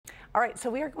All right, so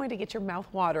we are going to get your mouth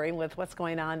watering with what's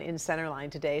going on in Centerline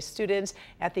today. Students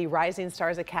at the Rising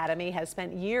Stars Academy have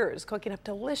spent years cooking up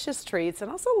delicious treats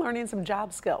and also learning some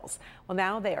job skills. Well,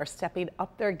 now they are stepping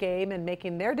up their game and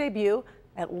making their debut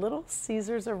at Little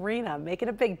Caesars Arena, making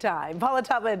it big time. Paula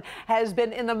Tubman has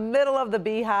been in the middle of the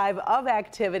beehive of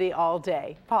activity all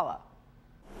day. Paula.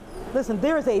 Listen,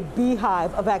 there is a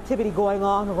beehive of activity going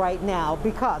on right now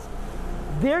because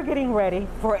they're getting ready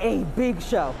for a big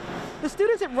show. The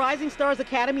students at Rising Stars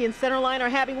Academy in Centerline are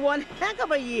having one heck of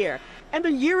a year, and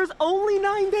the year is only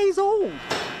 9 days old.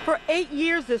 For 8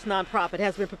 years, this nonprofit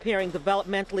has been preparing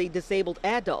developmentally disabled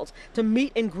adults to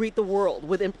meet and greet the world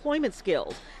with employment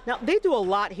skills. Now, they do a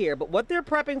lot here, but what they're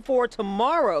prepping for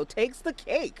tomorrow takes the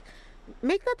cake.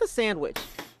 Make that the sandwich.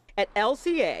 At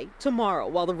LCA tomorrow,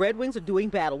 while the Red Wings are doing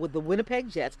battle with the Winnipeg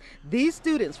Jets, these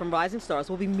students from Rising Stars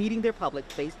will be meeting their public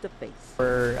face to face.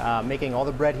 We're making all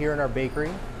the bread here in our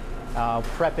bakery,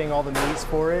 prepping all the meats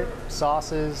for it,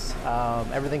 sauces,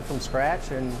 everything from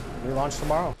scratch, and we launch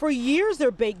tomorrow. For years,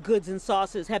 their baked goods and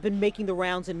sauces have been making the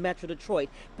rounds in Metro Detroit.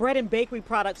 Bread and bakery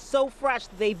products so fresh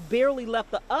they barely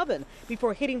left the oven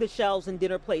before hitting the shelves and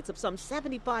dinner plates of some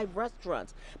 75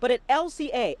 restaurants. But at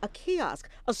LCA, a kiosk,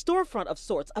 a storefront of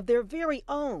sorts of their very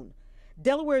own.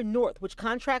 Delaware North, which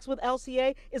contracts with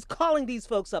LCA, is calling these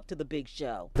folks up to the big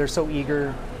show. They're so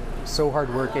eager, so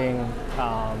hardworking,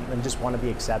 and just want to be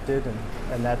accepted,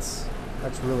 and that's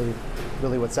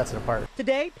really what sets it apart.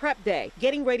 Today, prep day,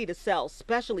 getting ready to sell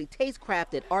specially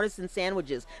taste-crafted artisan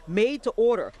sandwiches made to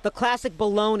order. The classic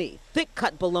bologna,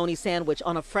 thick-cut bologna sandwich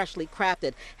on a freshly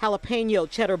crafted jalapeno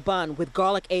cheddar bun with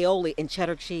garlic aioli and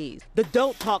cheddar cheese. The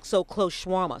Don't Talk So Close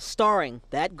shawarma, starring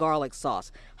that garlic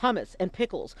sauce, hummus and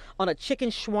pickles on a chicken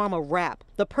shawarma wrap.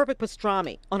 The perfect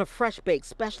pastrami on a fresh-baked,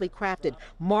 specially crafted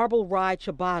marble rye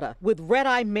ciabatta with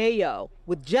red-eye mayo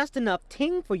with just enough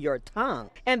ting for your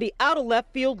tongue. And the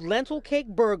out-of-left-field lentil cake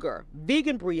burger,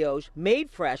 vegan brioche,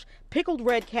 made fresh, pickled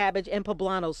red cabbage and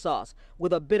poblano sauce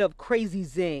with a bit of crazy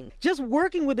zing. Just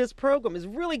working with this program has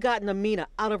really gotten Amina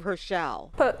out of her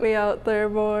shell. Put me out there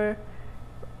more,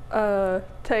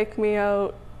 take me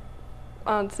out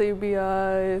on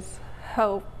CBIs,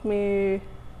 help me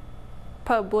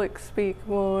public speak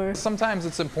more. Sometimes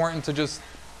it's important to just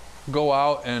go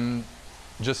out and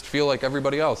just feel like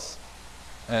everybody else.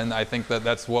 And I think that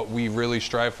that's what we really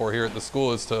strive for here at the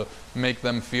school, is to make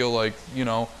them feel like, you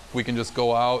know, we can just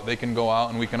go out, they can go out,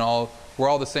 and we're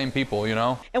all the same people, you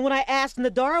know? And when I asked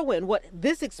Darwin what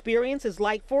this experience is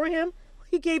like for him,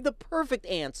 he gave the perfect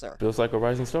answer. Feels like a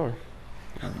rising star,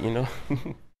 you know?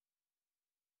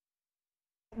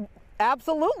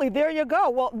 Absolutely, there you go.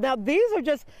 Well, now these are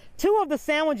just two of the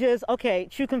sandwiches. Okay,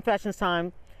 true confessions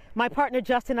time. My partner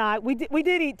Justin and I, we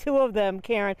did eat two of them,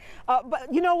 Karen. But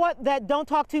you know what? That Don't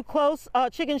Talk Too Close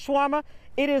chicken shawarma,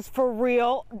 it is for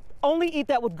real. Only eat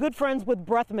that with good friends with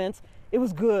breath mints. It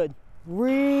was good,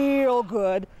 real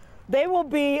good. They will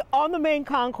be on the main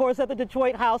concourse at the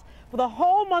Detroit House for the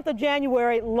whole month of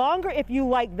January, longer if you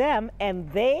like them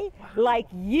and they like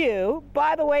you.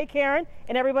 By the way, Karen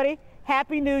and everybody,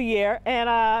 Happy New Year.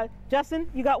 And Justin,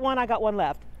 you got one, I got one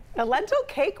left. The lentil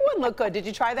cake one looked good. Did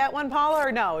you try that one, Paula,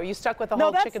 or no? Are you stuck with the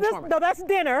whole chicken shawarma? No, that's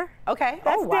dinner. Okay.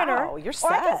 That's dinner. Wow, you're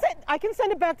set. I can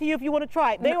send it back to you if you want to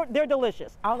try it. They're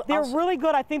delicious. They're really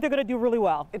good. I think they're going to do really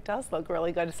well. It does look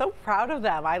really good. So proud of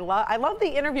them. I love the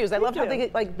interviews. I love how they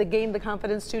gained the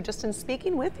confidence too, just in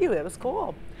speaking with you. It was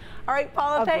cool. All right,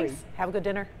 Paula, thanks. Have a good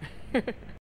dinner.